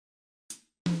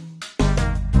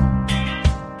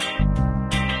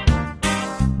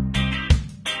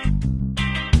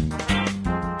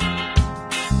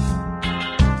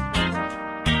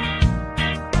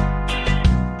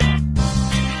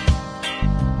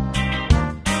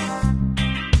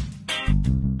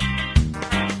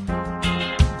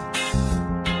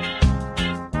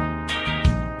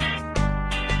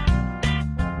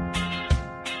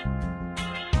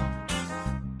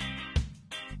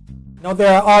Now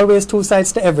there are always two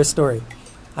sides to every story,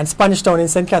 and Spanish Town in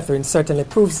St. Catharines certainly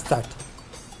proves that.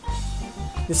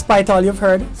 Despite all you've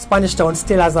heard, Spanish Town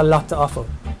still has a lot to offer.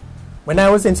 When I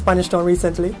was in Spanish Town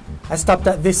recently, I stopped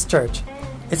at this church.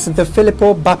 It's the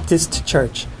Filippo Baptist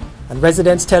Church, and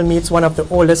residents tell me it's one of the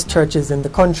oldest churches in the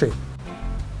country.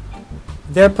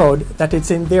 They're proud that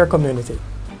it's in their community.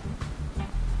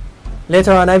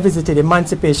 Later on, I visited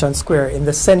Emancipation Square in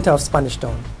the center of Spanish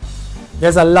Town.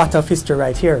 There's a lot of history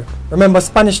right here. Remember,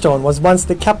 Spanish Town was once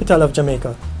the capital of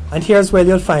Jamaica, and here's where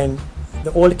you'll find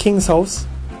the old King's House,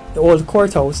 the old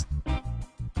courthouse,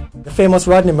 the famous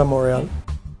Rodney Memorial,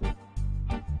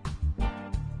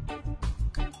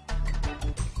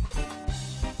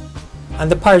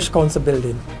 and the Parish Council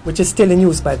building, which is still in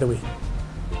use, by the way.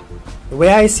 The way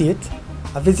I see it,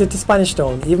 a visit to Spanish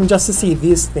Town, even just to see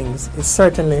these things, is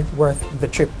certainly worth the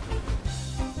trip.